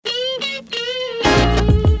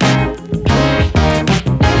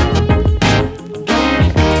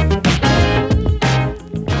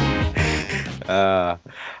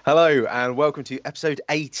Hello and welcome to episode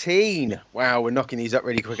 18. Wow, we're knocking these up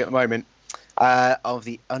really quick at the moment. Of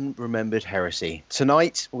the Unremembered Heresy.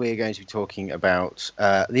 Tonight we're going to be talking about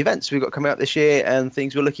the events we've got coming up this year and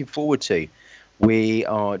things we're looking forward to. We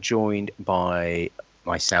are joined by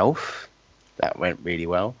myself. That went really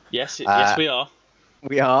well. Yes, we are.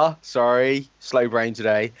 We are. Sorry, slow brain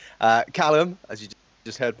today. Callum, as you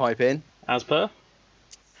just heard, pipe in. As per.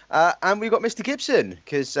 And we've got Mr. Gibson,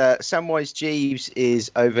 because Samwise Jeeves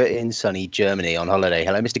is over in sunny Germany on holiday.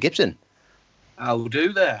 Hello, Mr. Gibson. I'll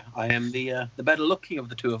do there. I am the better looking of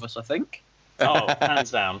the two of us, I think. Oh,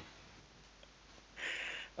 hands down.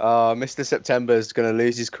 Mr. September's going to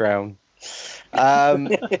lose his crown.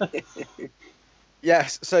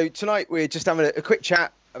 Yes, so tonight we're just having a quick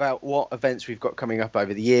chat about what events we've got coming up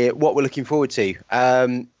over the year, what we're looking forward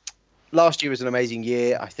to. Last year was an amazing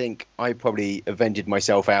year. I think I probably avenged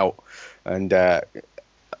myself out and at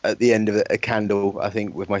the end of a candle, I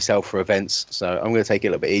think, with myself for events. So I'm going to take it a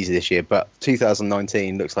little bit easy this year. But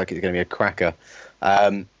 2019 looks like it's going to be a cracker.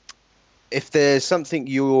 If there's something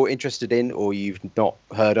you're interested in or you've not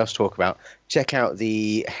heard us talk about, check out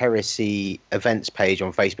the Heresy events page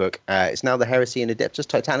on Facebook. It's now the Heresy and Adeptus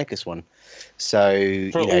Titanicus one. So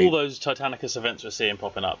for all those Titanicus events we're seeing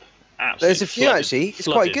popping up, absolutely there's a few flooded, actually. It's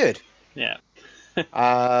flooded. quite good. Yeah.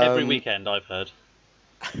 Every weekend, I've heard.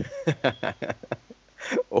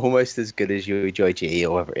 Almost as good as you enjoy GE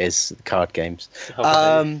or whatever it is, the card games.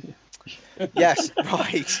 Yes,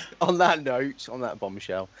 right. On that note, on that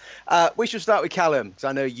bombshell, we shall start with Callum, because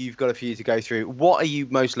I know you've got a few to go through. What are you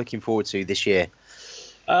most looking forward to this year?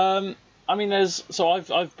 I mean,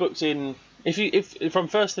 I've booked in. If from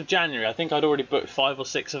 1st of January, I think I'd already booked 5 or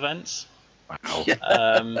 6 events.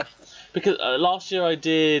 Wow. Because last year I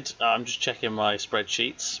did. I'm just checking my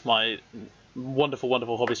spreadsheets, my wonderful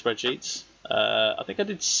hobby spreadsheets. I think I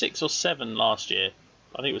did 6 or 7 last year.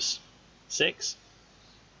 I think it was 6.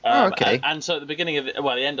 Okay. And so at the beginning of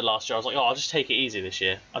the end of last year, I was like, I'll just take it easy this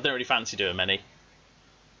year. I don't really fancy doing many.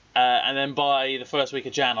 And then by the first week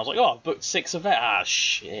of Jan, I was like, I've booked 6 events. Ah,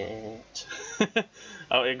 shit.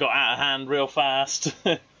 It got out of hand real fast.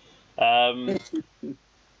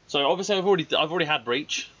 So obviously I've already had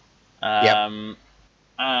Breach. And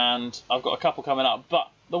I've got a couple coming up, but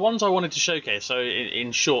the ones I wanted to showcase, so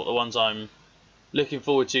in short, the ones I'm looking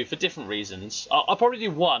forward to for different reasons. I'll probably do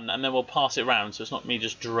one and then we'll pass it around, so it's not me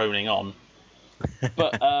just droning on.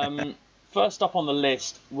 But first up on the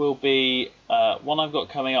list will be one I've got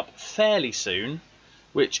coming up fairly soon,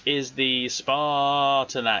 which is the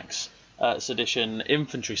Spartanax Sedition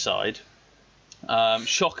infantry side.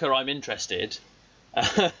 Shocker, I'm interested.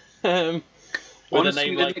 With Honestly, a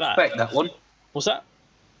name didn't like expect that one. What's that?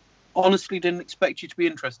 Honestly, didn't expect you to be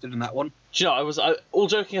interested in that one. Do you know, all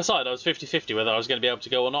joking aside, I was 50-50 whether I was going to be able to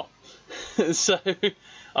go or not. So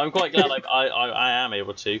I'm quite glad I am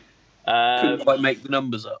able to. Couldn't quite make the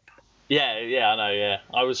numbers up. Yeah, I know, yeah.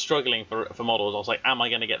 I was struggling for models. I was like, am I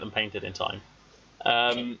going to get them painted in time?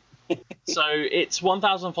 So it's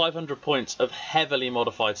 1,500 points of heavily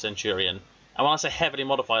modified Centurion. And when I say heavily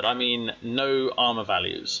modified, I mean no armor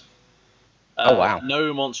values. Oh, wow.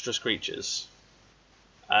 No monstrous creatures.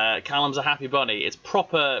 Callum's a happy bunny. It's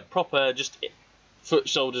proper just foot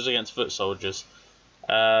soldiers against foot soldiers.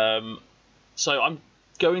 So I'm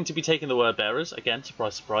going to be taking the word bearers again.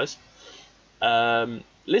 Surprise, surprise.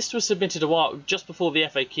 List was submitted a while just before the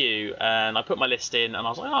FAQ, and I put my list in, and I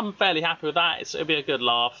was like, I'm fairly happy with that. It'll be a good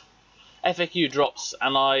laugh. FAQ drops,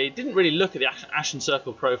 and I didn't really look at the Ashen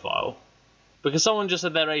Circle profile because someone just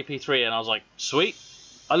said they're AP3, and I was like, sweet.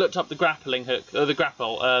 I looked up the grappling hook,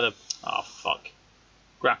 grapple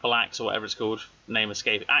axe or whatever it's called, name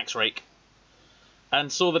escape, axe rake, and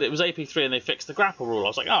saw that it was AP3 and they fixed the grapple rule. I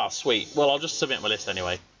was like, sweet. Well, I'll just submit my list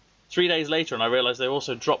anyway. 3 days later, and I realised they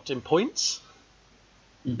also dropped in points.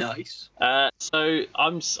 Nice. So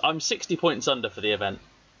I'm 60 points under for the event.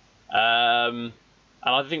 And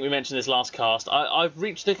I think we mentioned this last cast. I've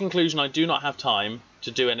reached the conclusion I do not have time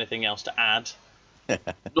to do anything else to add.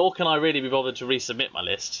 Nor can I really be bothered to resubmit my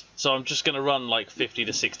list. So I'm just going to run like 50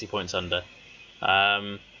 to 60 points under.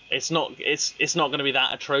 It's not going to be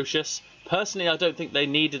that atrocious. Personally, I don't think they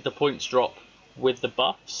needed the points drop with the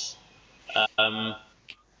buffs. So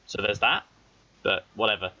there's that. But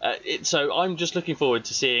whatever. So I'm just looking forward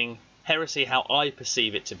to seeing Heresy how I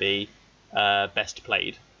perceive it to be best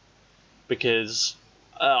played. Because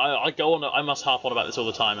I must harp on about this all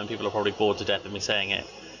the time, and people are probably bored to death of me saying it.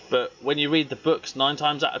 But when you read the books, 9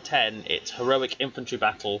 times out of 10, it's heroic infantry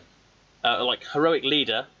battle, like heroic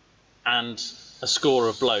leader and a score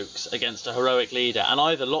of blokes against a heroic leader, and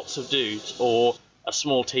either lots of dudes or a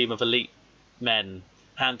small team of elite men,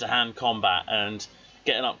 hand-to-hand combat, and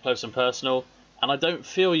getting up close and personal, and I don't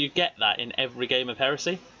feel you get that in every game of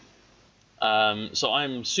Heresy. So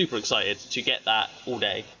I'm super excited to get that all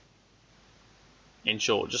day. In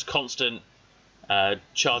short, just constant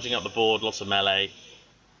charging up the board, lots of melee,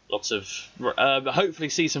 lots of hopefully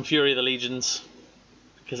see some Fury of the Legions.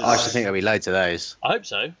 I actually think there'll be loads of those. I hope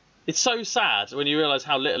so. It's so sad when you realise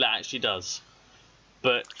how little it actually does.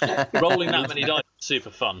 But rolling that many dice is super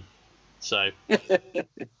fun. So, yeah.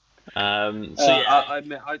 I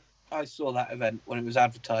admit, I saw that event when it was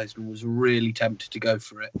advertised and was really tempted to go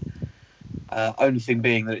for it. Only thing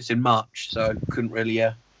being that it's in March, so I couldn't really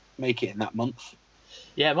make it in that month.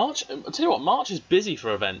 Yeah, March. I'll tell you what, March is busy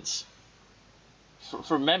for events.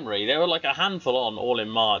 From memory, there were like a handful on all in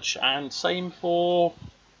March, and same for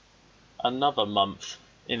another month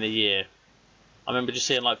in the year. I remember just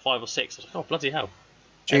seeing like 5 or 6. I was like, oh, bloody hell.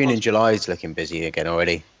 June and July is looking busy again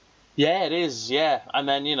already. Yeah, it is, yeah. And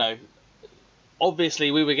then,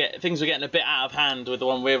 obviously things were getting a bit out of hand with the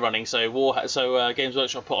one we're running, so Games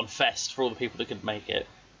Workshop put on Fest for all the people that couldn't make it.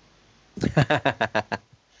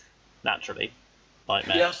 Naturally.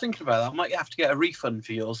 Nightmare. Yeah, I was thinking about that. I might have to get a refund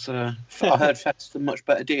for yours. I heard Fest's a much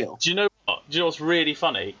better deal. Do you know what? Do you know what's really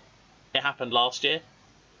funny? It happened last year.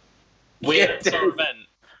 We had our event.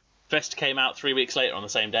 Fest came out 3 weeks later on the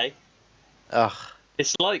same day. Ugh.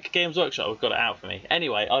 It's like Games Workshop have got it out for me.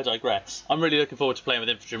 Anyway, I digress. I'm really looking forward to playing with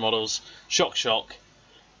infantry models. Shock.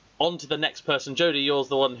 On to the next person. Jody, you're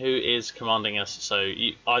the one who is commanding us, so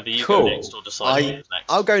either you go next or decide who's next.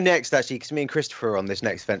 I'll go next, actually, because me and Christopher are on this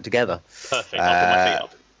next event together. Perfect, I'll put my feet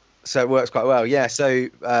up. So it works quite well. Yeah, so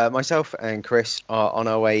myself and Chris are on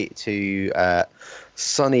our way to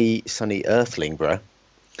sunny Earthling, bro.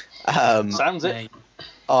 Sounds it.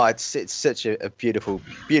 Oh, it's such a beautiful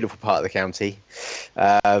part of the county.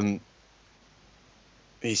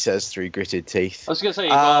 He says through gritted teeth. I was going to say,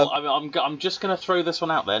 I'm just going to throw this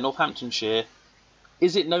one out there. Northamptonshire,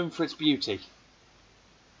 is it known for its beauty?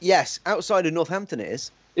 Yes, outside of Northampton it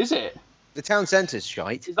is. Is it? The town centre's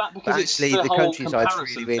shite. Is that because it's actually the whole countryside's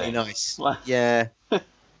comparison really thing? nice? Yeah.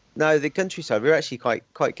 No, the countryside, we're actually quite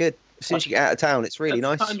good. As soon as you get out of town, it's really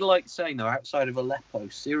nice. Kind of like saying, though, outside of Aleppo,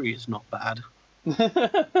 Syria's not bad.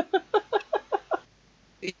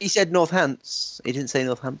 He said Northants. He didn't say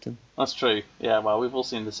Northampton. That's true. Yeah, well, we've all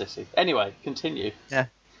seen the city. Anyway, continue. Yeah.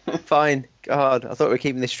 Fine. God, I thought we were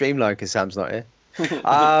keeping this streamlined because Sam's not here.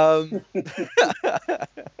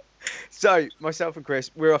 So, myself and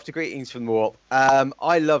Chris, we're off to Greetings from the Warp.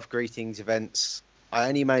 I love Greetings events. I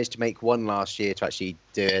only managed to make one last year to actually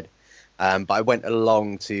do it. But I went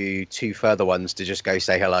along to 2 further ones to just go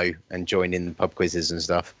say hello and join in the pub quizzes and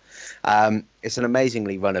stuff. It's an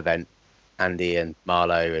amazingly run event. Andy and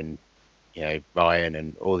Marlo and Ryan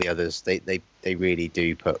and all the others, they really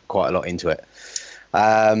do put quite a lot into it.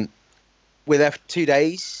 We're there for 2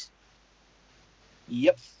 days.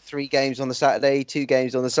 Yep. 3 games on the Saturday, 2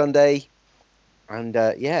 games on the Sunday, and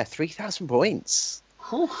 3,000 points.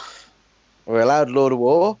 Whew. We're allowed Lord of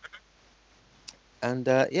War, and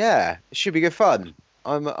it should be good fun.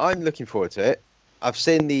 I'm looking forward to it. I've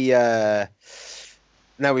seen the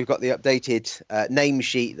now we've got the updated name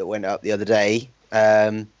sheet that went up the other day.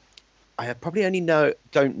 I probably only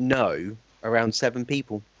don't know around 7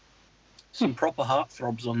 people. Some proper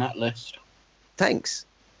heartthrobs on that list. Thanks.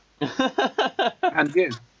 And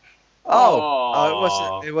you.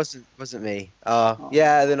 It wasn't me.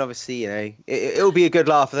 Yeah, then obviously, it'll be a good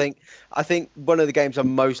laugh. I think one of the games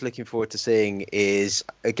I'm most looking forward to seeing is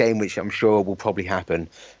a game which I'm sure will probably happen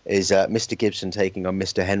is Mr. Gibson taking on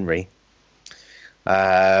Mr. Henry.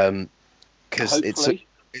 Because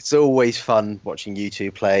it's always fun watching you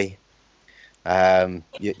two play. The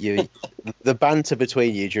banter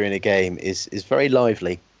between you during a game is very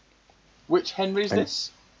lively. Which Henry is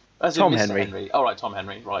this? As Tom in Mr. Henry. Oh, right, Tom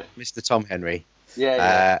Henry, right. Mr. Tom Henry.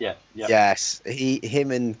 Yeah. Yes,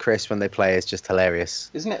 him and Chris when they play is just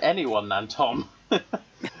hilarious. Isn't it anyone than Tom?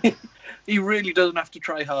 He really doesn't have to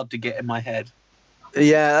try hard to get in my head.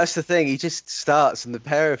 Yeah, that's the thing. He just starts, and the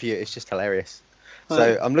pair of you is just hilarious.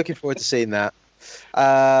 So I'm looking forward to seeing that.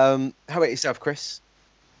 How about yourself, Chris?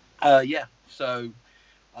 So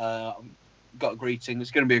got a Greetings.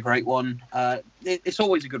 It's going to be a great one. It's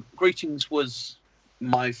always a good... Greetings was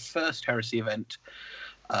my first Heresy event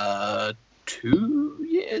 2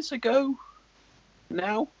 years ago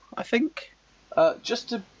now, I think.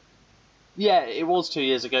 It was 2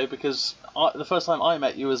 years ago because the first time I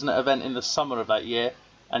met you was an event in the summer of that year,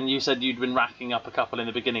 and you said you'd been racking up a couple in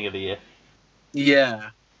the beginning of the year.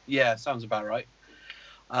 Yeah, sounds about right.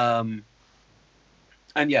 And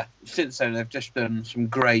yeah, since then they've just done some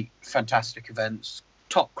great, fantastic events,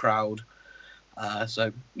 top crowd.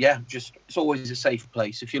 So yeah, just it's always a safe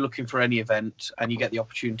place. If you're looking for any event and you get the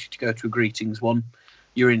opportunity to go to a greetings one,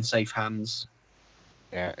 you're in safe hands.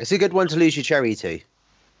 Yeah, it's a good one to lose your cherry to.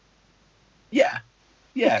 Yeah,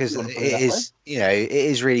 yeah. Because it is, it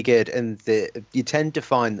is really good, and you tend to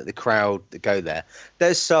find that the crowd that go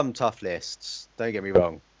there's some tough lists. Don't get me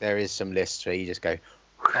wrong. There is some lists where you just go,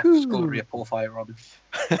 Scoria pour fire on.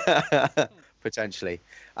 potentially.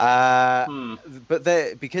 Hmm. But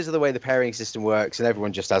because of the way the pairing system works and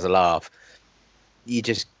everyone just has a laugh, you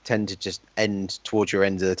just tend to just end towards your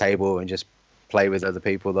end of the table and just play with other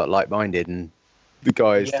people that are like-minded and the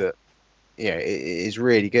guys that, it is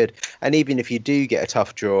really good. And even if you do get a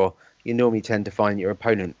tough draw, you normally tend to find your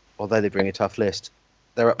opponent, although they bring a tough list,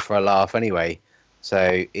 they're up for a laugh anyway.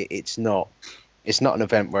 So it's not an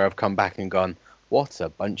event where I've come back and gone, what a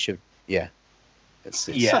bunch of It's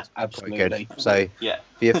absolutely quite good. So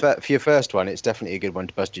for your first one, it's definitely a good one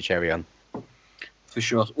to bust your cherry on. For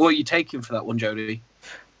sure. What are you taking for that one, Jody?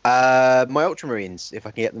 My Ultramarines, if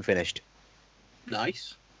I can get them finished.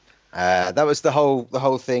 Nice. That was the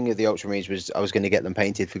whole thing of the Ultramarines, was I was going to get them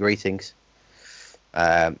painted for greetings,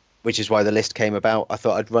 which is why the list came about. I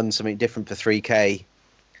thought I'd run something different for 3K,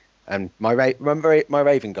 and my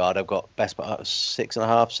Raven Guard, I've got best part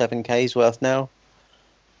 6.5, 7K's worth now,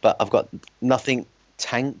 but I've got nothing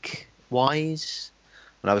tank wise,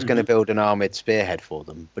 and I was going to build an armored spearhead for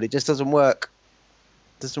them, but it just doesn't work.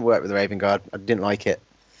 It doesn't work with the Raven Guard. I didn't like it,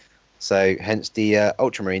 so hence the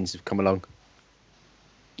Ultramarines have come along.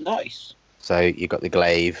 Nice. So you got the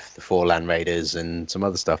Glaive, the 4 Land Raiders, and some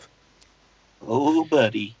other stuff. Oh,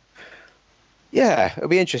 buddy. Yeah, it'll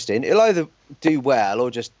be interesting. It'll either do well or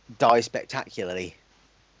just die spectacularly.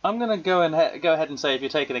 I'm gonna go ahead and say if you're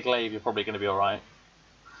taking a glaive, you're probably going to be all right.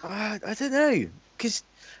 I don't know, because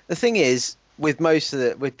the thing is, with most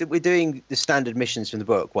of we're doing the standard missions from the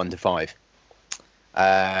book 1 to 5.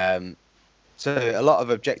 So a lot of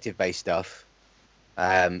objective-based stuff,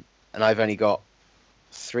 and I've only got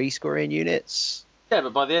 3 scoring units. Yeah,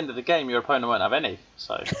 but by the end of the game, your opponent won't have any.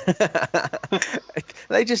 So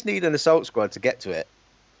they just need an assault squad to get to it.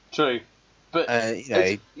 True, but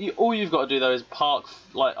all you've got to do though is park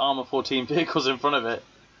like armor 14 vehicles in front of it.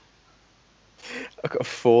 I've got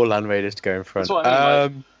 4 Land Raiders to go in front. That's what I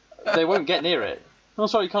mean. They won't get near it. I'm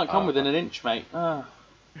sorry, you can't come within an inch, mate.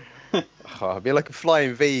 It'd be like a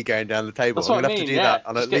flying V going down the table. That's what I'm going to have to do that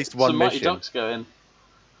on just at least one some mission. Mighty Ducks going.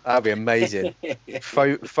 That'd be amazing.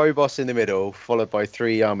 Phobos in the middle, followed by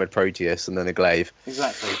 3 armored Proteus, and then a Glaive.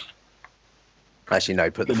 Exactly. Actually,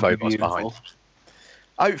 no, put the Phobos behind.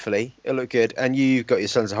 Hopefully, it'll look good. And you've got your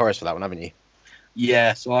Sons of Horus for that one, haven't you?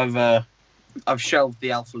 Yeah, so I've shelved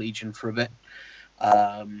the Alpha Legion for a bit,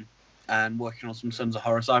 and working on some Sons of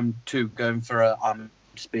Horus. I'm going for a armored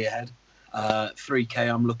Spearhead.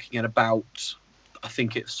 3K, I'm looking at about, I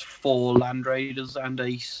think it's 4 Land Raiders and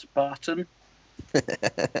a Spartan.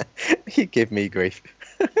 You give me grief.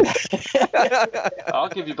 I'll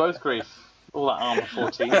give you both grief. All that armor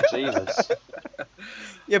 14, Jesus.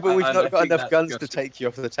 Yeah, but we've not got enough guns to take you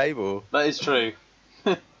off the table. That is true.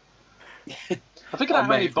 I think how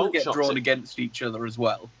many bolt get shots drawn against each other as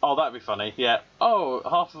well. Oh, that'd be funny. Yeah. Oh,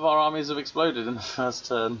 half of our armies have exploded in the first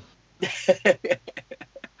turn.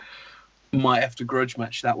 Might have to grudge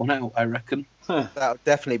match that one out, I reckon. That'll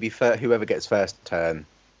definitely be whoever gets first turn.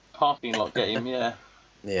 Parking lot game, yeah.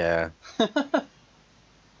 Yeah.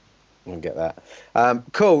 We'll get that.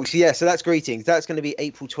 Cool. So that's greetings. That's going to be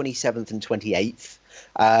April 27th and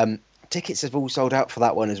 28th. Tickets have all sold out for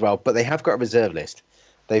that one as well, but they have got a reserve list.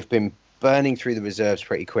 They've been burning through the reserves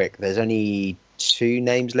pretty quick. There's only 2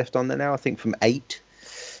 names left on there now, I think, from 8.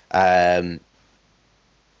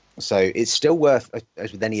 So it's still worth,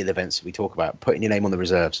 as with any of the events that we talk about, putting your name on the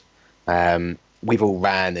reserves. We've all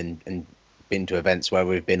ran and been to events where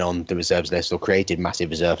we've been on the reserves list or created massive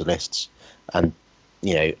reserves lists, and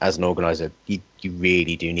as an organizer, you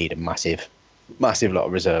really do need a massive lot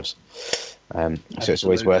of reserves. So it's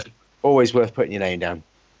always worth putting your name down.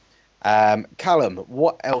 Callum,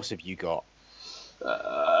 what else have you got?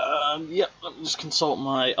 Let me just consult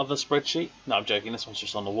my other spreadsheet. No, I'm joking. This one's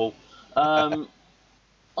just on the wall.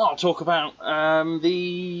 I'll talk about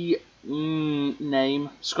the name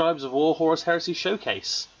Scribes of War Horus Heresy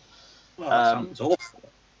Showcase. Well, that sounds awful.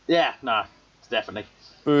 Yeah, nah, definitely.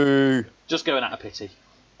 Boo. Just going out of pity.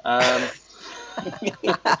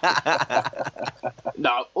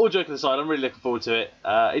 No, all joking aside, I'm really looking forward to it.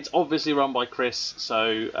 It's obviously run by Chris,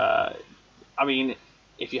 so I mean,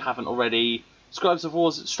 if you haven't already, Scribes of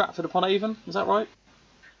War's at Stratford upon Avon, is that right?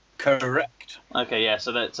 Correct. Okay, yeah,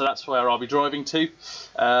 so that's where I'll be driving to.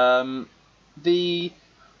 The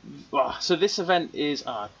So this event is.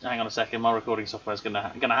 Hang on a second. My recording software is gonna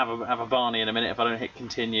have a Barney in a minute if I don't hit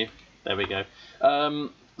continue. There we go.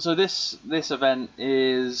 So this event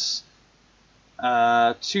is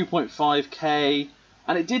 2.5k,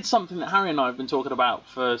 and it did something that Harry and I have been talking about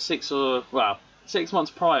for 6 months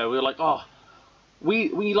prior. We were like,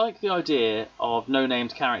 we like the idea of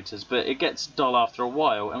no-named characters, but it gets dull after a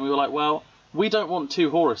while. And we were like, well, we don't want 2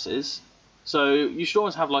 Horuses, so you should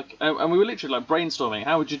always have like. And we were literally like brainstorming.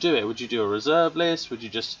 How would you do it? Would you do a reserve list? Would you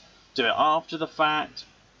just do it after the fact?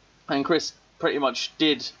 And Chris pretty much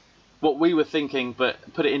did what we were thinking, but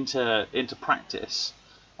put it into practice.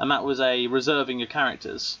 And that was reserving your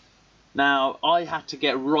characters. Now, I had to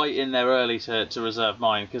get right in there early to reserve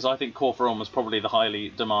mine, because I think Corferon was probably the highly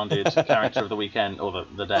demanded character of the weekend, or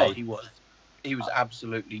the day. Oh, he was. He was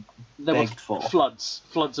absolutely There were begged for.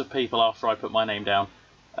 floods of people after I put my name down.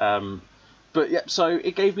 But yeah, so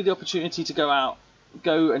it gave me the opportunity to go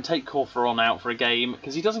and take Corferon out for a game,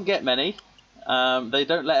 because he doesn't get many. They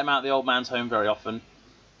don't let him out the old man's home very often.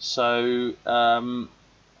 So,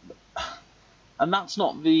 and that's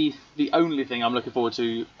not the only thing I'm looking forward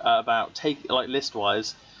to about list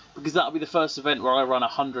wise, because that'll be the first event where I run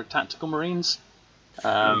 100 tactical marines.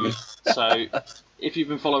 So if you've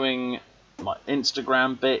been following my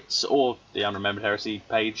Instagram bits or the Unremembered Heresy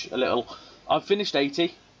page a little, I've finished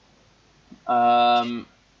 80. I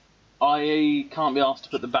can't be asked to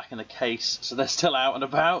put them back in the case, so they're still out and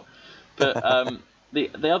about. But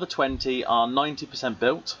the other 20 are 90%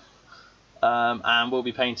 built, and will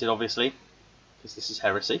be painted, obviously, because this is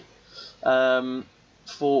Heresy.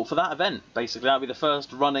 For that event, basically, that'll be the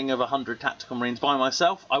first running of 100 tactical marines by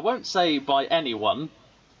myself. I won't say by anyone,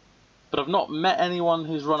 but I've not met anyone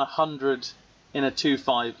who's run 100 in a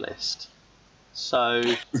 2-5 list. So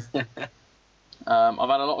I've had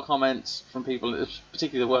a lot of comments from people,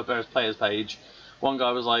 particularly the Wordbearers Players page. One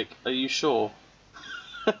guy was like, "Are you sure?"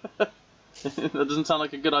 That doesn't sound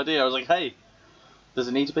like a good idea. I was like, "Hey, does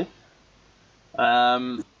it need to be?"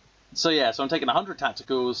 So I'm taking 100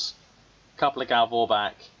 tacticals, a couple of Galvor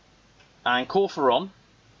back, and Corferon,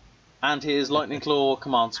 and his Lightning Claw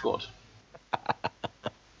command squad.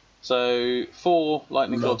 So 4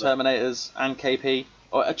 Lightning Claw Terminators and KP,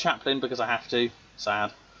 or a Chaplain because I have to,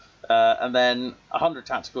 sad. And then 100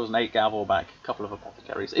 tacticals and 8 Galvor back, a couple of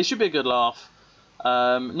Apothecaries. It should be a good laugh,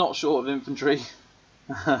 not short of infantry.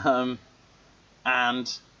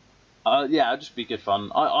 And it'll just be good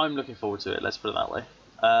fun. I'm looking forward to it, let's put it that way.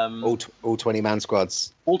 All 20-man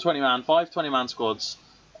squads. All 20-man, 5 20-man squads.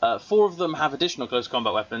 4 of them have additional close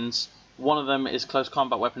combat weapons. 1 of them is close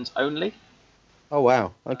combat weapons only. Oh,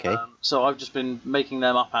 wow. Okay. So I've just been making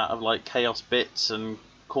them up out of like Chaos bits and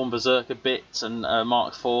Khorne Berserker bits and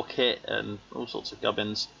Mark IV kit and all sorts of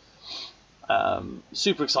gubbins.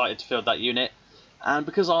 Super excited to field that unit. And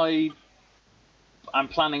because I'm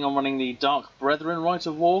planning on running the Dark Brethren Rite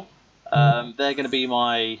of War, they're going to be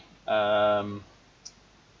my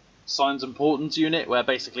Signs and Portents unit, where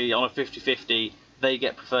basically on a 50-50 they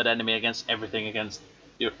get preferred enemy against everything against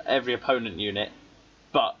every opponent unit,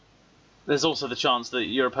 but there's also the chance that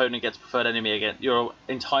your opponent gets preferred enemy against your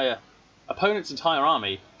opponent's entire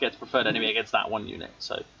army gets preferred enemy against that one unit.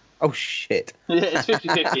 So oh shit. Yeah, it's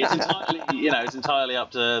 50-50. It's entirely it's entirely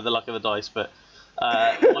up to the luck of the dice, but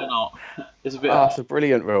why not? It's a bit. It's a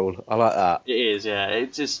brilliant rule. I like that. It is, yeah.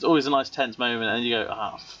 It's just always a nice tense moment, and you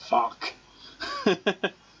go, fuck.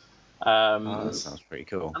 That sounds pretty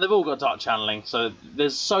cool. And they've all got dark channeling, so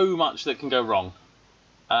there's so much that can go wrong.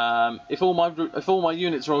 If all my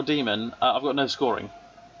units roll demon, I've got no scoring.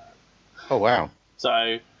 Oh wow!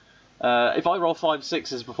 So if I roll 5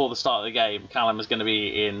 6s before the start of the game, Callum is going to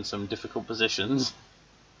be in some difficult positions.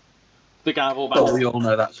 The Gavel back. But we all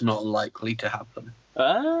know that's not likely to happen.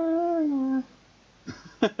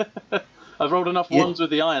 I've rolled enough ones with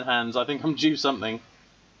the Iron Hands. I think I'm due something.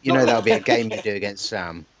 That'll be a game you do against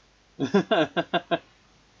Sam.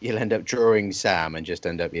 You'll end up drawing Sam and just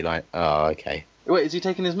end up be like, oh, okay. Wait, is he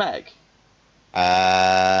taking his mech?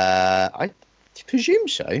 I presume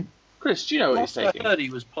so. Chris, do you know what he's taking? I heard he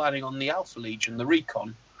was planning on the Alpha Legion, the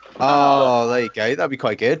Recon. Oh, there you go. That'd be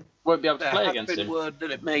quite good. Won't be able to play against him. There has been word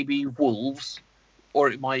that it may be Wolves, or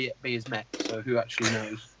it might be his mech, so who actually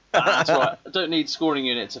knows? That's right. I don't need scoring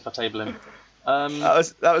units if I table him.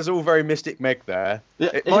 That was all very Mystic Meg there. Yeah.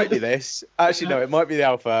 It might be this. Actually, no, it might be the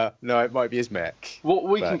Alpha. No, it might be his mech. What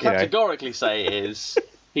we can categorically say is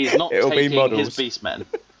he's not taking his Beastmen.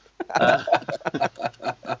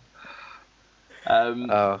 But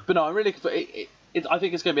no, I'm really. I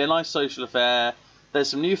think it's going to be a nice social affair. There's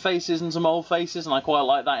some new faces and some old faces, and I quite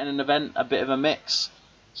like that in an event. A bit of a mix.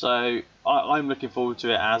 So I'm looking forward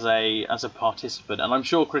to it as a participant, and I'm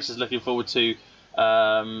sure Chris is looking forward to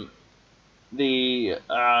the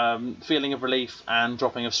feeling of relief and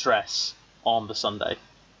dropping of stress on the Sunday.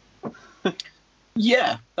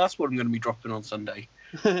 Yeah, that's what I'm going to be dropping on Sunday.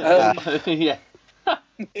 Yeah.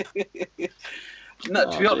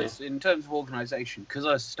 No, to be honest, in terms of organisation, because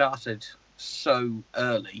I started so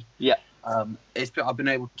early, Yeah. I've been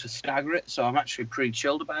able to stagger it, so I'm actually pretty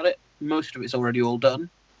chilled about it. Most of it's already all done.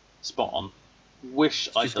 Spot on. Wish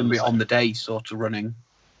It's I'd just done going to the be same. on the day sort of running.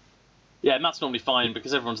 Yeah, and that's normally fine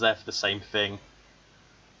because everyone's there for the same thing.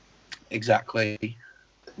 Exactly.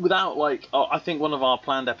 Without I think one of our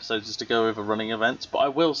planned episodes is to go over running events, but I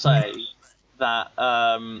will say that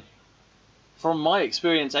from my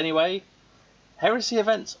experience anyway, heresy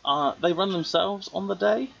events they run themselves on the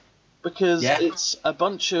day because it's a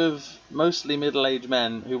bunch of mostly middle-aged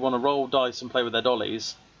men who want to roll dice and play with their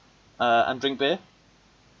dollies and drink beer.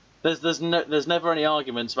 There's never any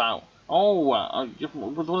arguments about what does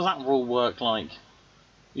that rule work like.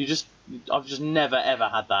 I've just never ever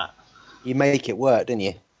had that. You make it work, don't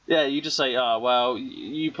you? Yeah, you just say, well,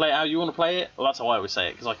 you play it how you want to play it. Well, that's how I always say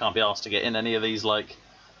it, because I can't be asked to get in any of these, I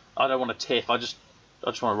don't want to tiff, I just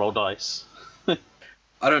want to roll dice.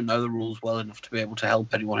 I don't know the rules well enough to be able to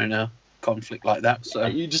help anyone in a conflict like that, so...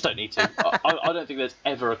 You just don't need to. I don't think there's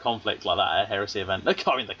ever a conflict like that at a heresy event. I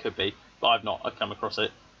mean, there could be, but I've come across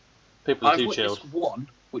it. People are too chilled. I've witnessed one,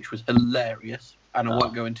 which was hilarious, and I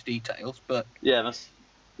won't go into details, but... Yeah,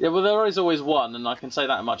 well, there is always one, and I can say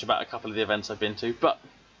that much about a couple of the events I've been to, but...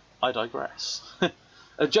 I digress.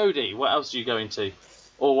 Jody, what else are you going to?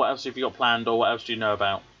 Or what else have you got planned, or what else do you know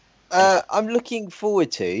about? I'm looking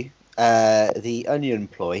forward to the Onion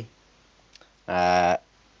Ploy,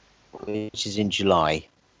 which is in July.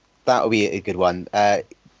 That'll be a good one.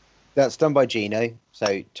 That's done by Gino.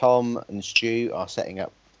 So Tom and Stu are setting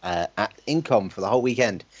up at Incom for the whole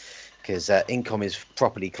weekend because Incom is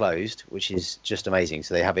properly closed, which is just amazing.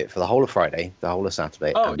 So they have it for the whole of Friday, the whole of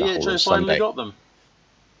Saturday, and the whole of EHO Sunday. finally got them.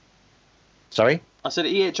 Sorry? I said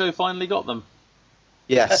EHO finally got them.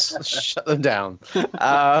 Yes, shut them down.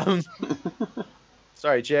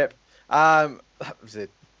 Sorry, Chip. That was a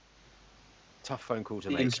tough phone call to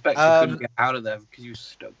The make. inspector couldn't get out of there because you were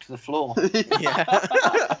stuck to the floor.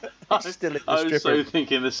 Yeah. Still in the I was stripper. so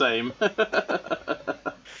thinking the same.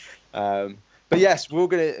 But yes, we'll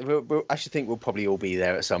actually think we'll probably all be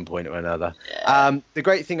there at some point or another. Yeah. The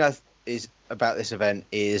great thing is about this event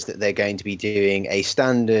is that they're going to be doing a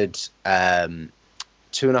standard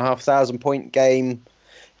 2,500 point game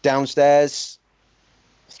downstairs,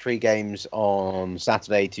 3 games on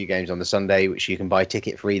Saturday, 2 games on the Sunday, which you can buy a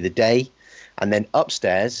ticket for either day. And then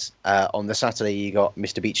upstairs on the Saturday you got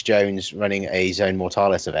Mr. Beach Jones running a Zone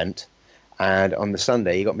Mortalis event, and on the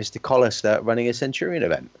Sunday you got Mr. Collister running a Centurion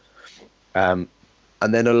event. And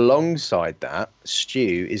then alongside that,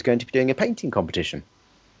 Stu is going to be doing a painting competition.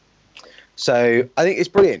 So I think it's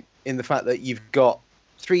brilliant in the fact that you've got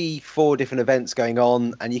 3-4 different events going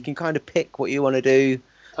on, and you can kind of pick what you want to do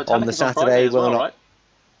on the Saturday. Right?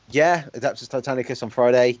 Yeah, Adaptus Titanicus on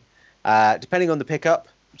Friday. Depending on the pickup,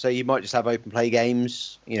 so you might just have open play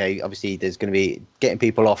games. You know, obviously there's going to be getting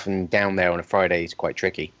people off and down there on a Friday is quite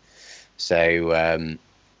tricky. So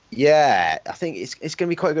yeah, I think it's going to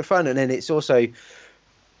be quite good fun. And then it's also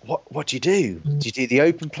what do you do? Do you do the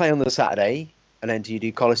open play on the Saturday, and then do you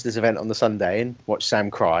do Collister's event on the Sunday and watch Sam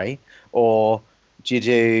cry, or do you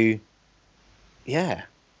do? Yeah,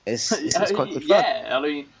 it's quite good fun. Yeah, I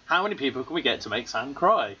mean, how many people can we get to make Sam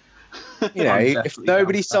cry? You know, if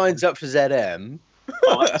nobody signs up for ZM.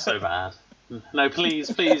 Oh, that's so bad. No, please,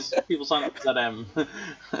 people sign up for ZM.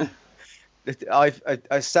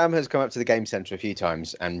 Sam has come up to the game centre a few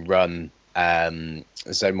times and run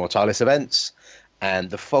Zone Mortalis events, and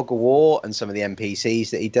the Fog of War and some of the NPCs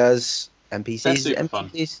that he does. NPCs, They're super fun.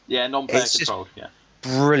 Yeah, non-player It's controlled. Yeah,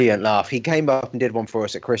 brilliant laugh. He came up and did one for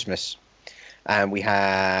us at Christmas, and we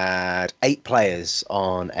had 8 players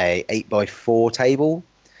on a 8x4 table,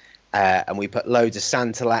 and we put loads of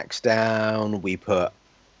Santalax down. We put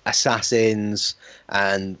assassins,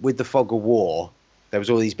 and with the Fog of War, there was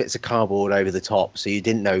all these bits of cardboard over the top, so you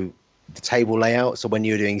didn't know the table layout. So when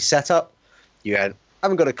you were doing setup, you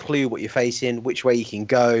haven't got a clue what you're facing, which way you can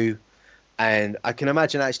go. And I can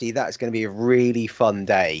imagine actually that's going to be a really fun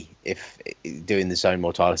day if doing the Zone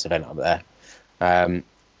Mortalis event up there.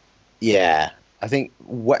 Yeah, I think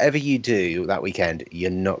whatever you do that weekend, you're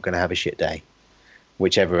not going to have a shit day,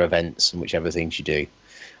 whichever events and whichever things you do.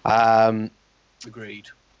 Agreed.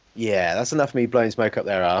 Yeah, that's enough of me blowing smoke up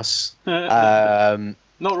their ass. not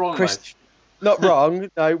wrong, Chris, mate. not wrong.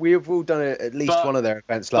 No, we have all done at least one of their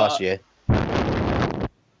events last year.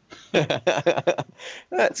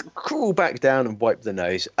 Let's crawl back down and wipe the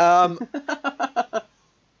nose.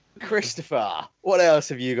 Christopher, what else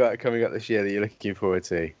have you got coming up this year that you're looking forward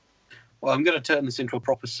to? Well, I'm going to turn this into a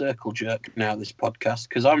proper circle jerk now, this podcast,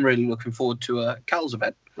 because I'm really looking forward to Cal's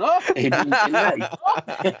event in May.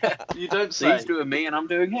 You don't So say. he's doing me and I'm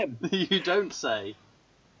doing him. You don't say.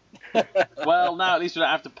 Well, now at least we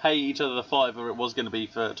don't have to pay each other the $5 it was going to be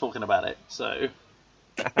for talking about it. So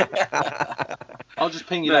I'll just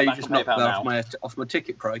ping you that back on PayPal now. Off my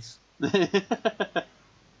ticket price.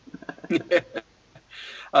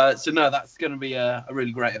 So no, that's going to be a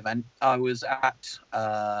really great event. I was at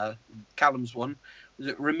Callum's one. Was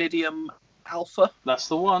it Remedium Alpha? That's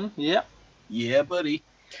the one. Yep. Yeah, buddy.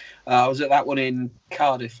 I was at that one in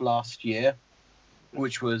Cardiff last year,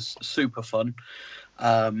 which was super fun.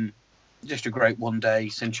 Just a great one-day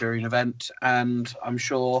Centurion event, and I'm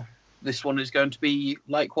sure this one is going to be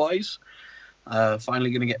likewise.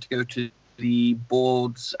 Finally going to get to go to the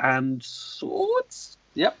boards and swords.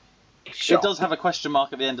 Yep. Shop. It does have a question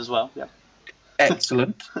mark at the end as well. Yep.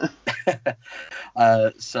 Excellent.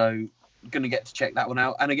 So going to get to check that one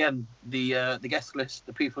out. And again, the guest list,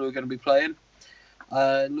 the people who are going to be playing,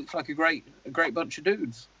 looks like a great bunch of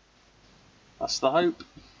dudes. That's the hope.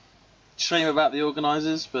 Shame about the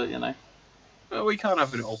organisers, but you know. Well, we can't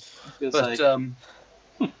have it all. But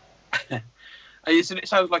it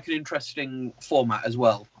sounds like an interesting format as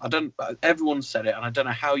well. Everyone said it, and I don't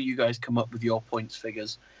know how you guys come up with your points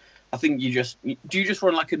figures. I think do you just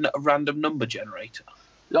run like a random number generator?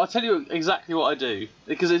 I'll tell you exactly what I do,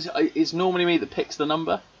 because it's normally me that picks the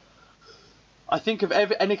number. I think of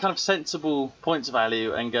any kind of sensible points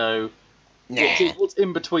value and go, what's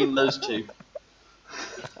in between those two?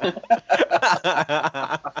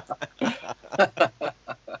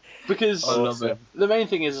 Because the main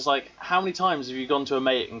thing is like, how many times have you gone to a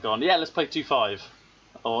mate and gone, yeah, let's play 2.5,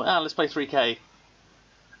 or let's play 3K,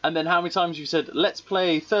 and then how many times you said, let's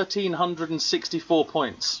play 1,364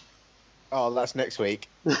 points? Oh, that's next week.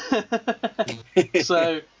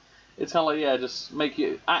 So it's kind of like, just make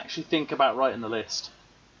you actually think about writing the list.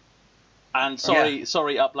 And sorry,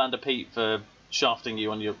 Uplander Pete, for shafting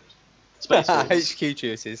you on your space rules. HQ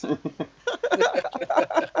choices.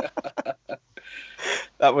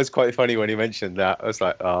 That was quite funny when he mentioned that. I was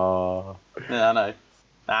like, oh. Yeah, I know.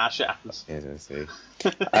 Shit happens. Yeah, I see.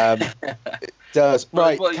 It does.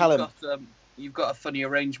 Right, well, Callum. You've got a funny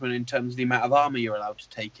arrangement in terms of the amount of armour you're allowed to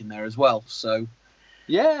take in there as well. So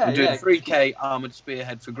I'm doing 3K armoured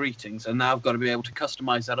spearhead for greetings, and now I've got to be able to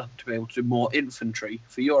customise that up to be able to do more infantry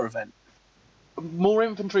for your event. More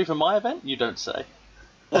infantry for my event? You don't say.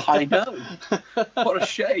 I know. What a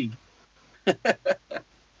shame.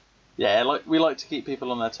 Yeah, we like to keep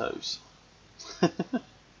people on their toes.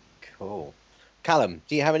 Cool. Callum,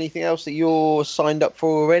 do you have anything else that you're signed up for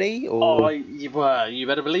already? Or? You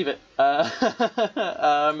better believe it.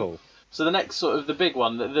 Cool. So the next sort of the big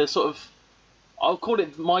one, the sort of, I'll call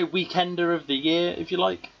it my weekender of the year, if you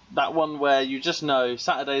like. That one where you just know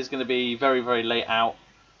Saturday is going to be very, very late out.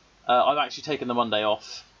 I've actually taken the Monday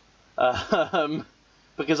off.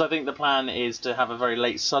 Because I think the plan is to have a very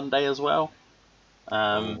late Sunday as well.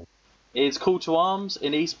 It's Call to Arms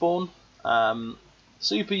in Eastbourne.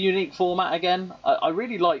 Super unique format again. I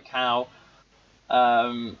really like how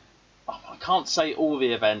I can't say all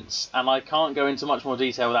the events, and I can't go into much more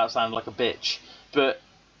detail without sounding like a bitch, but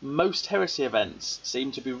most Heresy events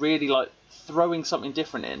seem to be really like throwing something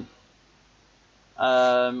different in.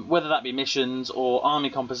 Whether that be missions or army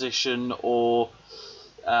composition or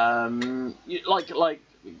like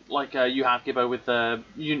you have Gibbo with the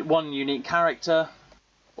one unique character,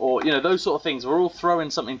 or those sort of things. We're all throwing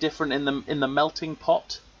something different in the melting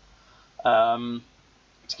pot to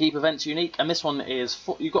keep events unique. And this one is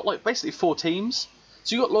you've got like basically 4 teams.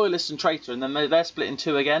 So you've got Loyalist and Traitor, and then they're split in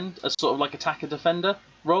 2 again as sort of like attacker defender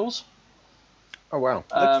roles. Oh wow!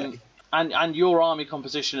 Okay. And your army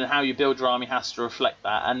composition and how you build your army has to reflect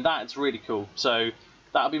that, and that's really cool. So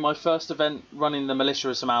that'll be my first event running the militia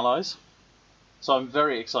as some allies. So I'm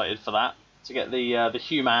very excited for that, to get the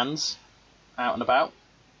humans out and about,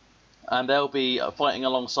 and they'll be fighting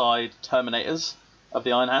alongside Terminators of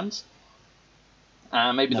the Iron Hands,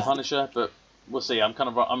 and maybe the Punisher, but we'll see. I'm kind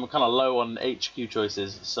of low on HQ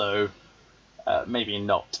choices, so maybe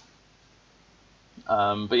not.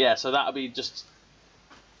 But yeah, so that'll be just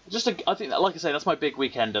I think that, like I say, that's my big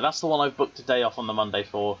weekender. That's the one I've booked a day off on the Monday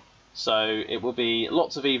for. So it will be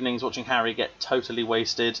lots of evenings watching Harry get totally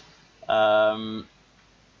wasted, and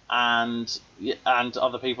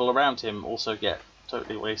other people around him also get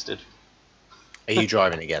totally wasted. Are you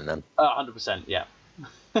driving again then? 100%, yeah.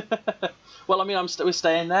 Well, I mean, we're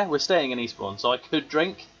staying there. We're staying in Eastbourne, so I could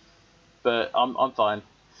drink, but I'm fine.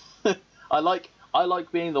 I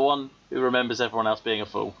like being the one who remembers everyone else being a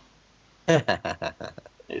fool.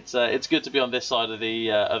 It's good to be on this side of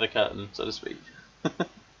the curtain, so to speak.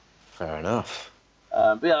 Fair enough.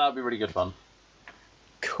 But yeah, that'd be really good fun.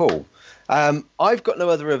 Cool. I've got no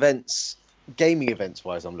other events, gaming events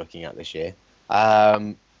wise, I'm looking at this year.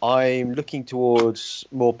 I'm looking towards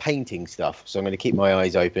more painting stuff, so I'm going to keep my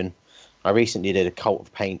eyes open. I recently did a Cult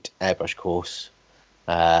of Paint airbrush course,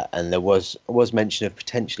 and there was mention of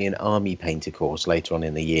potentially an army painter course later on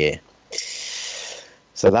in the year.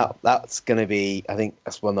 So that's going to be, I think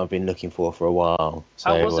that's one I've been looking for a while. So,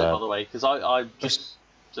 how was it, by the way? Because I just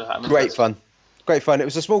great fun. Great fun. It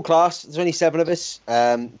was a small class. There's only 7 of us.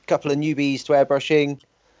 A couple of newbies to airbrushing.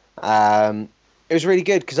 It was really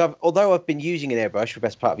good because although I've been using an airbrush for the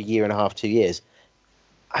best part of a year and a half, 2 years,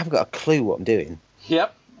 I haven't got a clue what I'm doing.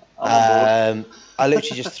 Yep. I'm on board. I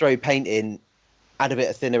literally just throw paint in, add a bit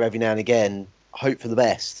of thinner every now and again, hope for the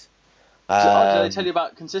best. Did I tell you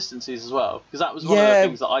about consistencies as well? Because that was one of the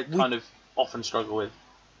things that I kind of often struggle with.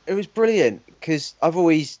 It was brilliant because I've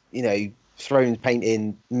always, thrown paint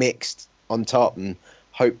in, mixed on top and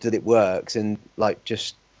hoped that it works. And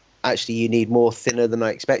just actually you need more thinner than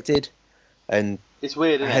I expected. And it's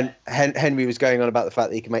weird, isn't it? Henry was going on about the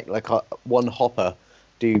fact that you can make one hopper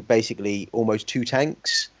do basically almost 2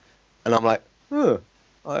 tanks. And I'm like,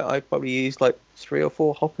 I probably used 3 or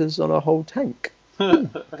 4 hoppers on a whole tank.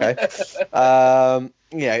 Okay.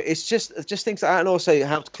 It's just things like that, and also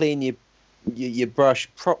how to clean your brush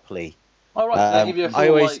properly. All right, they give you a full,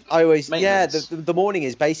 I always maintenance. the morning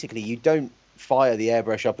is basically you don't fire the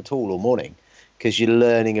airbrush up at all morning because you're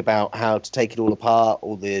learning about how to take it all apart,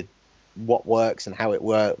 what works and how it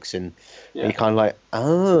works, and you're kind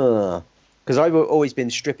of because I've always been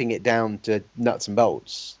stripping it down to nuts and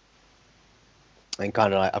bolts. And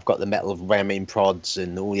kind of I've got the metal ramming prods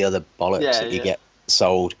and all the other bollocks that you get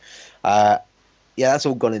sold. That's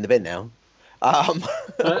all gone in the bin now.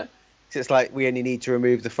 So it's we only need to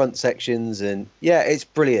remove the front sections, and it's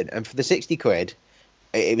brilliant. And for the 60 quid,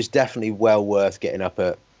 it was definitely well worth getting up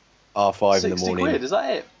at R5 in the morning. 60 quid, is that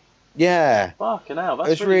it? Yeah. Fucking hell,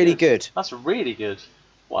 that's really good. That's really good.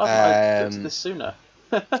 Why haven't I looked at this sooner?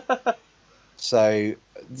 So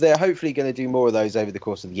they're hopefully going to do more of those over the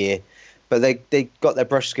course of the year. But they got their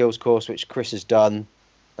brush skills course, which Chris has done.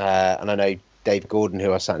 And I know Dave Gordon,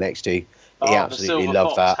 who I sat next to, he absolutely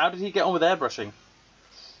loved that. How did he get on with airbrushing?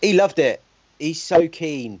 He loved it. He's so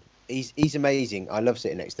keen. He's amazing. I love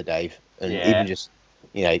sitting next to Dave. And even just,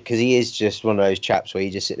 because he is just one of those chaps where you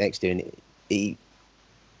just sit next to and he's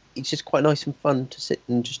just quite nice and fun to sit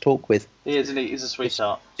and just talk with. He is, isn't he? He's a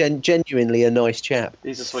sweetheart. Genuinely a nice chap.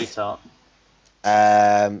 He's a sweetheart.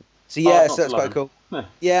 So that's quite cool.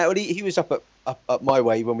 Yeah, well, he was up my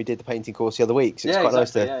way when we did the painting course the other week, so it's quite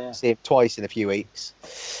nice to see him twice in a few weeks.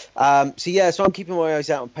 So I'm keeping my eyes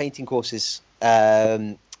out on painting courses.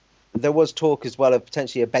 There was talk as well of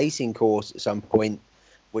potentially a basing course at some point,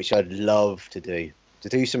 which I'd love to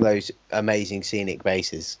do some of those amazing scenic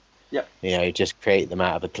bases. Yep. Just create them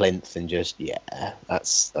out of a plinth and just that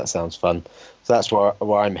sounds fun. So that's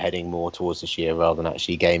where I'm heading more towards this year rather than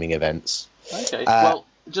actually gaming events. Okay. Well,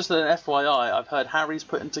 just an FYI, I've heard Harry's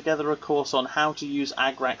putting together a course on how to use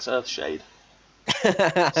Agrax Earthshade.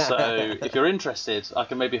 So if you're interested, I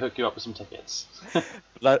can maybe hook you up with some tickets.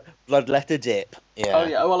 Bloodletter dip. Yeah. Oh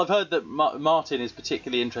yeah. Well, I've heard that Martin is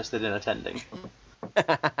particularly interested in attending.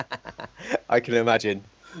 I can imagine.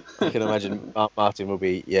 Martin will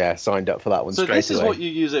be signed up for that one straight away. So this is what you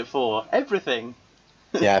use it for. Everything.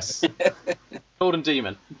 Yes. Golden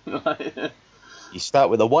Demon. You start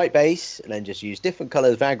with a white base and then just use different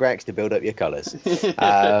colours of Agrax to build up your colours.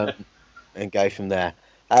 And go from there.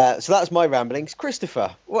 So that's my ramblings.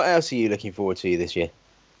 Christopher, what else are you looking forward to this year?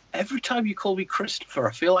 Every time you call me Christopher,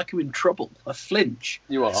 I feel like I'm in trouble. I flinch.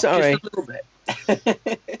 You are. Sorry. Just a little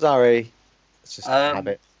bit. Sorry. It's just a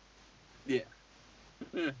habit. Yeah.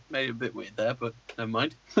 Maybe a bit weird there, but never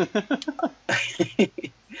mind.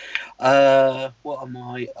 What am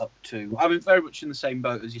I up to? I'm very much in the same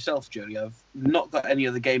boat as yourself, Jody. I've not got any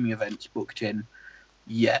other gaming events booked in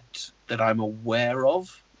yet that I'm aware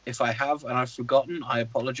of. If I have and I've forgotten, I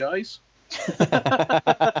apologise.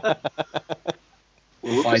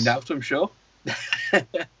 We'll find out, I'm sure.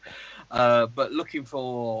 But looking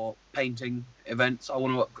for painting events. I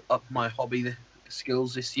want to up my hobby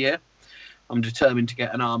skills this year. I'm determined to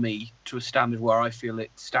get an army to a standard where I feel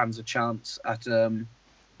it stands a chance at when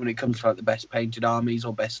it comes to the best painted armies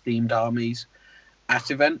or best themed armies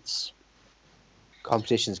at events.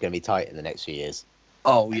 Competition's going to be tight in the next few years.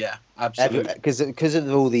 Oh yeah, absolutely. Because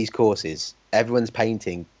of all these courses, everyone's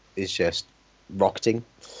painting is just rocketing.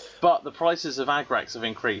 But the prices of Agrax have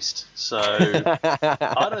increased, so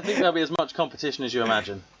I don't think there'll be as much competition as you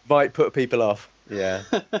imagine. Might put people off. Yeah.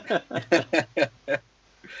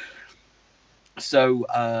 So,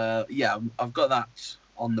 I've got that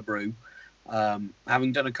on the brew.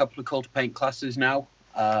 Having done a couple of call to paint classes now,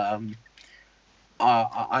 I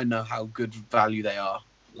know how good value they are.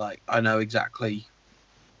 Like, I know exactly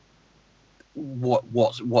what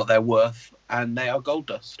they're worth, and they are gold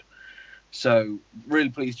dust. So, really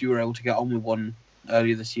pleased you were able to get on with one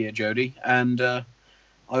earlier this year, Jody. And I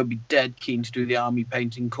would be dead keen to do the army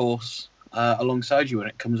painting course alongside you when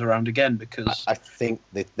it comes around again, because I think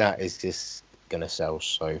that is just going to sell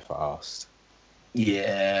so fast.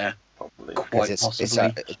 Yeah, Probably. quite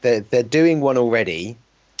possibly. They're doing one already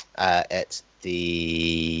at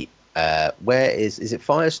the where is it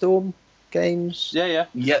Firestorm Games? Yeah.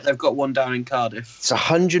 Yeah, they've got one down in Cardiff. It's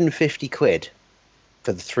 150 quid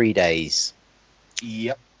for the 3 days.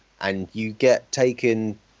 Yep. And you get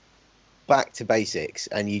taken back to basics,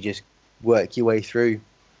 and you just work your way through.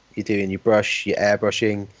 You're doing your brush, your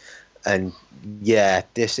airbrushing, and yeah,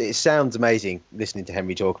 it sounds amazing listening to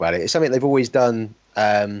Henry talk about it. It's something they've always done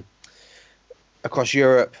across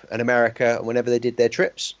Europe and America, and whenever they did their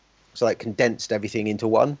trips, so like condensed everything into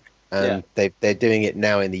one. And they're doing it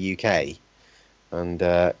now in the UK, and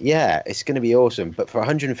it's going to be awesome. But for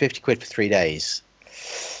 150 quid for 3 days,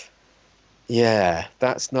 yeah,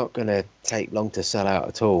 that's not going to take long to sell out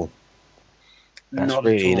at all. That's Not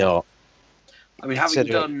really at all. not. I mean, having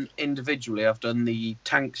done individually, I've done the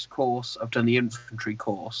tanks course, I've done the infantry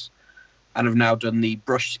course, and I've now done the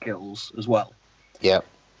brush skills as well. Yeah.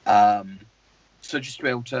 So just to be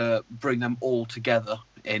able to bring them all together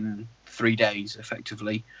in 3 days,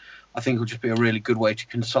 effectively, I think will just be a really good way to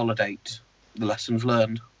consolidate the lessons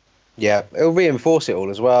learned. Yeah, it'll reinforce it all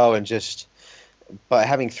as well, and just by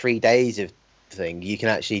having 3 days of thing, you can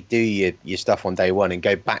actually do your stuff on day one and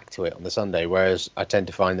go back to it on the Sunday. Whereas I tend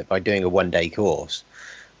to find that by doing a 1 day course,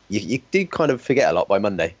 you do kind of forget a lot by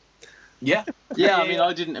Monday. Yeah. I mean,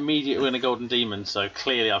 I didn't immediately win a Golden Demon, so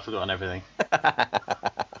clearly I've forgotten everything.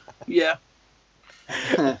 Yeah.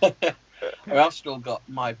 I've still got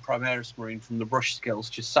my Primaris Marine from the brush skills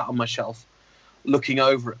just sat on my shelf, looking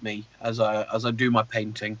over at me as I do my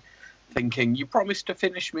painting, thinking, "You promised to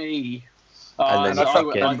finish me." And I can't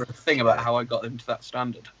remember a thing about how I got them to that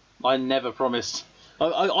standard. I never promised.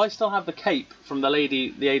 I still have the cape from the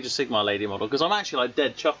Age of Sigmar lady model, because I'm actually like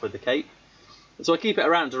dead chuffed with the cape. So I keep it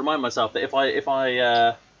around to remind myself that if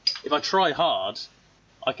I try hard,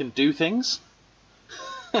 I can do things.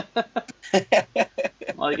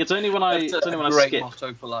 Like it's only when I skip.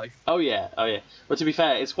 Motto for life. Oh yeah. But to be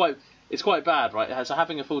fair, it's quite bad, right? So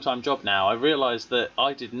having a full-time job now, I realised that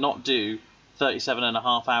I did not do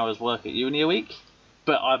 37.5 hours work at uni a week,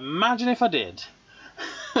 but I imagine if I did.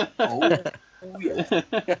 Yeah.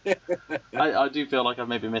 I do feel like I've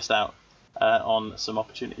maybe missed out on some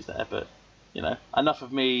opportunities there, but enough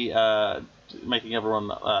of me making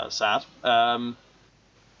everyone sad.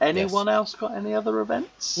 Anyone else got any other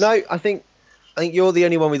events? No, I think you're the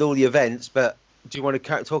only one with all the events, but do you want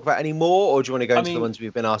to talk about any more, or do you want to go into the ones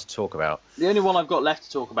we've been asked to talk about? The only one I've got left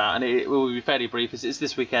to talk about, and it will be fairly brief, is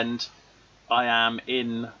this weekend. I am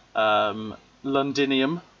in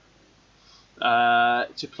Londinium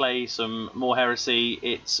to play some more Heresy.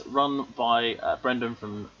 It's run by Brendan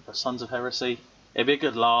from the Sons of Heresy. It'll be a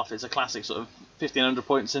good laugh. It's a classic sort of 1500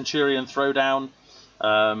 point Centurion throwdown.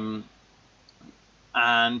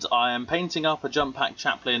 And I am painting up a jump pack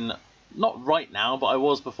chaplain, not right now, but I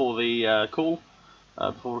was before the call,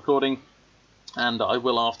 before recording, and I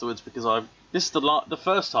will afterwards, because this is the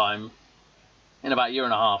first time in about a year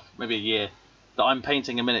and a half, maybe a year, that I'm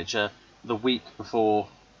painting a miniature the week before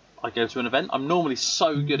I go to an event. I'm normally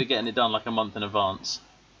so good at getting it done like a month in advance,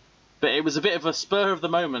 but it was a bit of a spur of the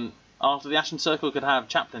moment after the Ashen Circle could have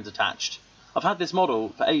chaplains attached. I've had this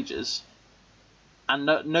model for ages, and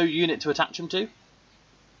no unit to attach them to.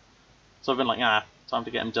 So I've been like, time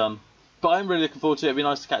to get them done. But I'm really looking forward to it. It'd be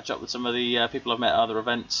nice to catch up with some of the people I've met at other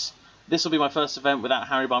events. This will be my first event without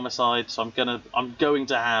Harry by my side, so I'm going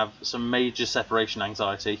to have some major separation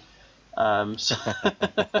anxiety.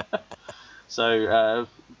 So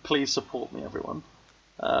please support me, everyone.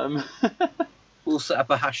 We'll set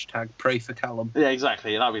up a hashtag, pray for Callum. Yeah,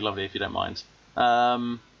 exactly. That'd be lovely if you don't mind.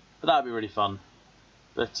 But that'd be really fun.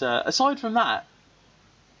 But aside from that,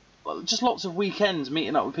 just lots of weekends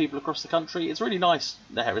meeting up with people across the country. It's really nice,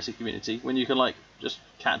 the Heresy community, when you can just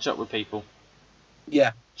catch up with people.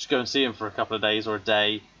 Yeah. Just go and see them for a couple of days or a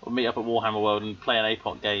day, or meet up at Warhammer World and play an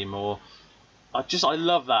APOC game. Or I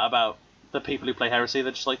love that about the people who play Heresy.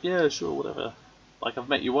 They're just like, yeah, sure, whatever. Like, I've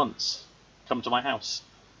met you once. come to my house.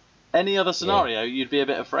 Any other scenario, you'd be a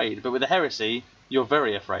bit afraid, but with the heresy, you're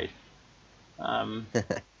very afraid. And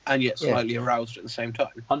yet slightly aroused at the same time.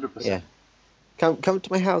 100%. Yeah. Come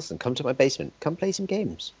to my house and come to my basement. Come play some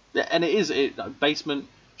games. Yeah, and it is basement,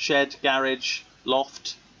 shed, garage,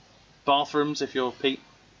 loft, bathrooms if you're Pete.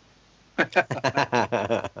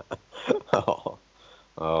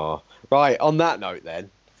 Oh. Right, on that note then,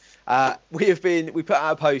 we put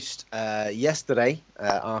out a post yesterday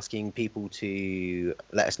asking people to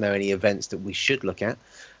let us know any events that we should look at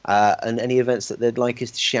and any events that they'd like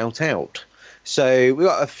us to shout out. So we've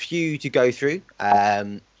got a few to go through.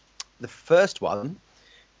 The first one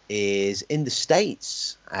is in the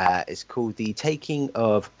States. It's called the Taking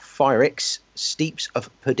of Phyrexx, Steeps of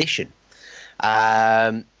Perdition.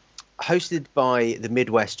 Hosted by the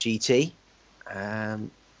Midwest GT.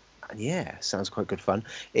 Yeah, sounds quite good fun.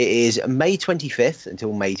 It is May 25th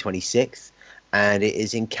until May 26th, and it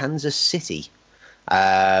is in Kansas City.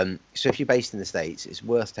 So if you're based in the States, it's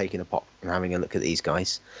worth taking a pop and having a look at these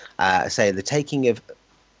guys. Say the Taking of...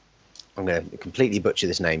 I'm going to completely butcher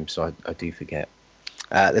this name, so I do forget.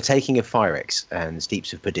 The Taking of Phyrexx and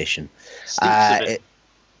Steeps of Perdition. Steeps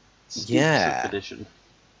yeah. of Perdition.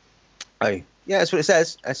 Oh, yeah, that's what it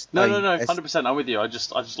says. No, 100%. I'm with you. I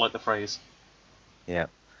just like the phrase. Yeah.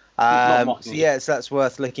 So that's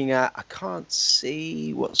worth looking at. I can't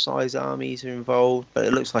see what size armies are involved, but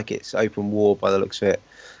it looks like it's open war by the looks of it.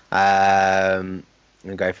 And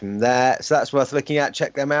go from there. So that's worth looking at.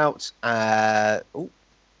 Check them out. My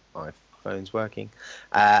phone's working.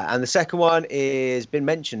 And the second one is been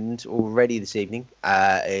mentioned already this evening.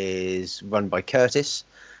 Is run by Curtis.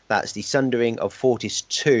 That's the Sundering of Fortis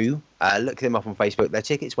 2. Look them up on Facebook. Their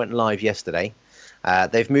tickets went live yesterday.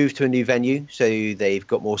 They've moved to a new venue, so they've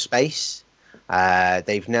got more space.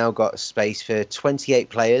 They've now got space for 28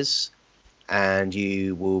 players, and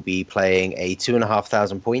you will be playing a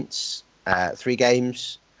 2,500 points, 3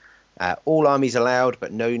 games. All armies allowed,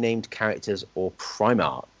 but no named characters or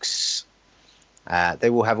Primarchs. They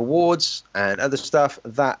will have awards and other stuff.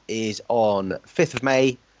 That is on 5th of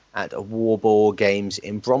May at Warboar Games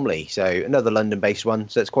in Bromley. So another London-based one,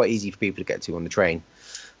 so it's quite easy for people to get to on the train.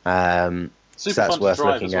 Super so that's fun worth to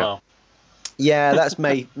drive looking as at. well. Yeah, that's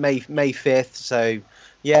May 5th. So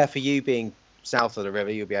yeah, for you being south of the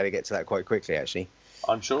river, you'll be able to get to that quite quickly, actually.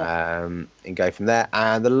 I'm sure. And go from there.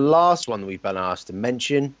 And the last one that we've been asked to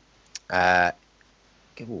mention,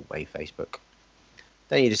 give away Facebook.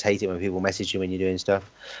 Don't you just hate it when people message you when you're doing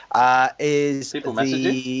stuff? Is people message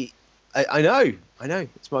you? I know.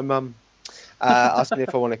 It's my mum asking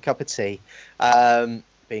if I want a cup of tea.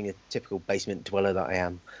 Being a typical basement dweller that I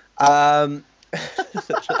am.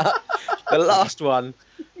 The last one.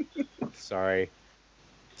 Sorry.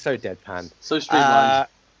 So deadpan. So streamlined.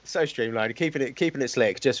 So streamlined. Keeping it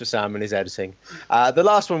slick just for Sam and his editing. The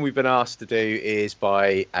last one we've been asked to do is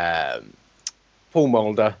by Paul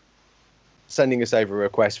Mulder, sending us over a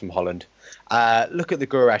request from Holland. Look at the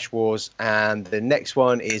Gurash Wars, and the next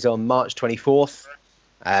one is on March 24th.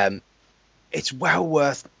 It's well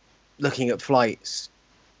worth looking at flights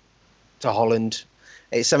to Holland.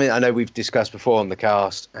 It's something I know we've discussed before on the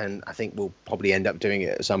cast, and I think we'll probably end up doing it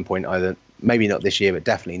at some point, either maybe not this year, but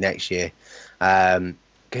definitely next year, because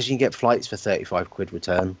you can get flights for 35 quid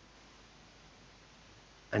return,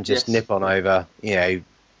 and just nip on over. You know,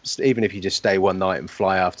 even if you just stay one night and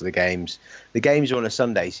fly after the games. The games are on a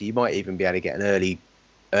Sunday, so you might even be able to get an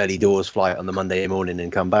early doors flight on the Monday morning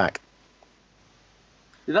and come back.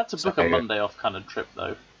 That's a book a Monday off kind of trip,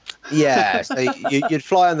 though. Yeah, so you'd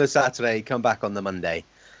fly on the Saturday, come back on the Monday.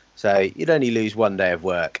 So you'd only lose one day of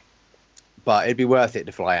work. But it'd be worth it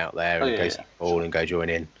to fly out there and go see the ball and go join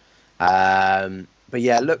in. But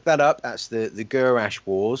yeah, look that up. That's the Gurash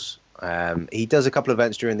Wars. He does a couple of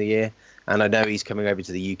events during the year. And I know he's coming over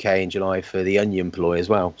to the UK in July for the Onion Ploy as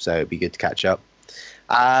well. So it'd be good to catch up.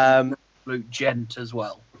 Absolute gent as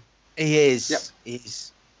well. He is. Yep.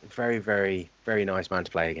 He's a very, very, very nice man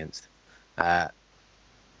to play against. Go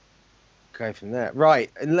from there. Right.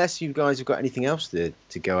 Unless you guys have got anything else to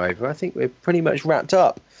go over, I think we're pretty much wrapped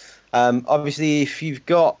up. Obviously, if you've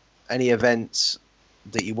got any events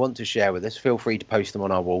that you want to share with us, feel free to post them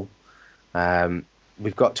on our wall.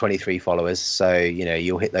 We've got 23 followers, so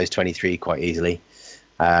you'll hit those 23 quite easily.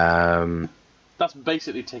 That's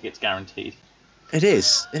basically tickets guaranteed. It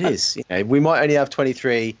is. We might only have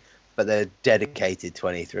 23, but they're dedicated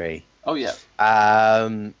 23. Oh yeah.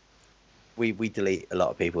 We delete a lot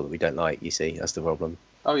of people that we don't like. You see, that's the problem.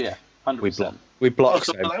 Oh yeah, 100%. We block.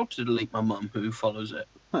 I'm not allowed to delete my mum who follows it.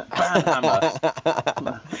 That's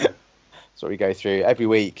what we go through every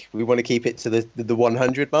week. We want to keep it to the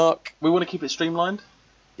 100 mark. We want to keep it streamlined.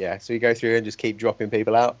 Yeah, so we go through and just keep dropping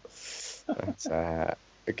people out. Let's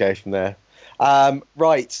go from there.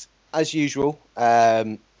 Right, as usual,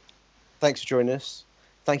 thanks for joining us.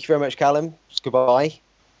 Thank you very much, Callum. Goodbye.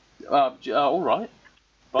 All right.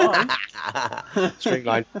 Bye.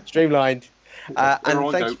 Streamlined.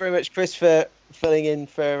 And thanks go. very much, Chris, for filling in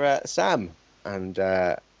for Sam. And,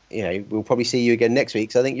 we'll probably see you again next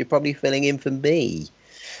week. So I think you're probably filling in for me.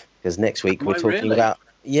 Because next week we're talking about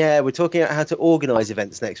how to organise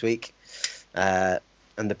events next week. And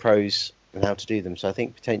the pros and how to do them. So I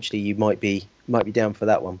think potentially you might be down for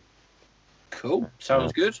that one. Cool.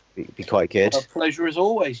 Sounds good. Be quite good. A pleasure as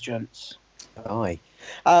always, gents. Aye.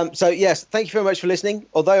 So yes, thank you very much for listening.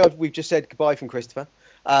 Although we've just said goodbye from Christopher,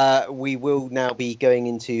 we will now be going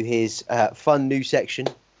into his fun new section,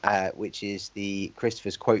 which is the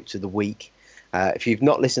Christopher's Quotes of the Week. If you've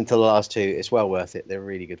not listened to the last two, it's well worth it. They're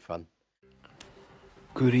really good fun.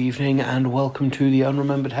 Good evening and welcome to the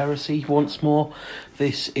Unremembered Heresy once more.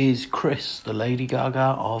 This is Chris, the Lady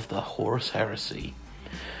Gaga of the Horus Heresy.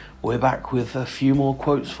 We're back with a few more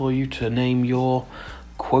quotes for you to name your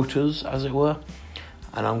quoters, as it were.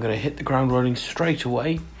 And I'm going to hit the ground running straight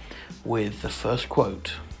away with the first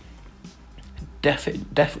quote. Let's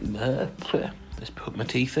put my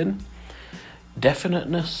teeth in.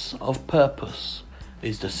 Definiteness of purpose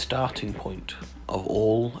is the starting point of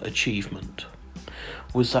all achievement.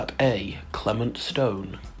 Was that A, Clement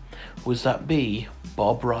Stone? Was that B,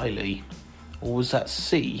 Bob Riley? Or was that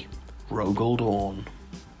C, Rogel Dawn?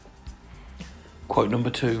 Quote number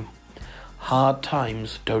 2. Hard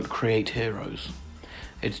times don't create heroes.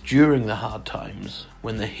 It's during the hard times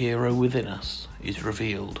when the hero within us is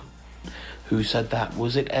revealed. Who said that?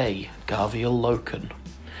 Was it A, Garviel Loken?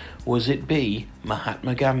 Was it B,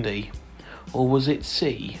 Mahatma Gandhi? Or was it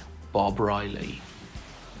C, Bob Riley?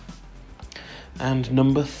 And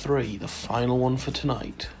number 3, the final one for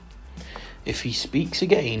tonight. If he speaks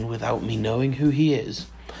again without me knowing who he is,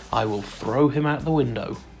 I will throw him out the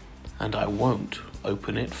window, and I won't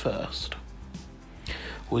open it first.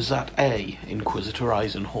 Was that A, Inquisitor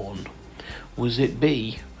Eisenhorn? Was it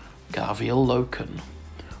B, Garviel Loken?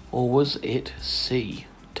 Or was it C,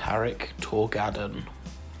 Tarek Torgadon?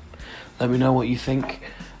 Let me know what you think.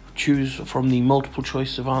 Choose from the multiple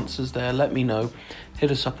choice of answers there. Let me know.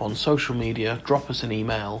 Hit us up on social media. Drop us an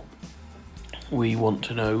email. We want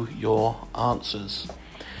to know your answers.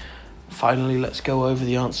 Finally, let's go over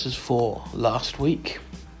the answers for last week.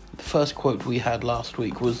 The first quote we had last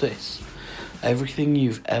week was this. Everything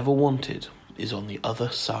you've ever wanted is on the other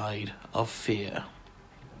side of fear.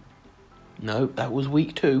 No, that was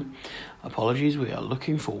week 2. Apologies, we are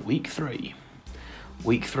looking for week 3.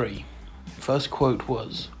 Week 3. First quote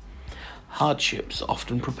was, hardships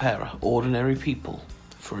often prepare ordinary people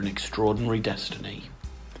for an extraordinary destiny.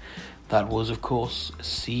 That was, of course,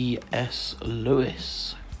 C.S.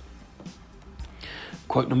 Lewis.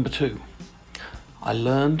 Quote number 2. I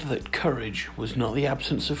learned that courage was not the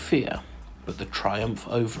absence of fear, but the triumph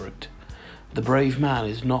over it. The brave man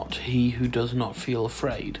is not he who does not feel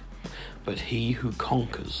afraid, but he who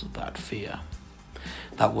conquers that fear.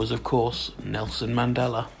 That was, of course, Nelson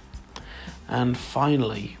Mandela. And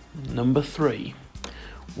finally, number 3,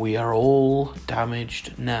 we are all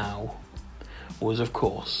damaged now, was, of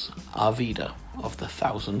course, Arvida of the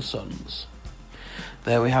Thousand Suns.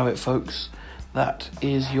 There we have it, folks. That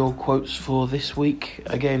is your quotes for this week.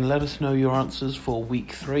 Again, let us know your answers for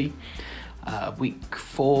week 3, week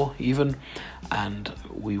 4 even, and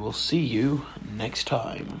we will see you next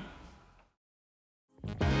time.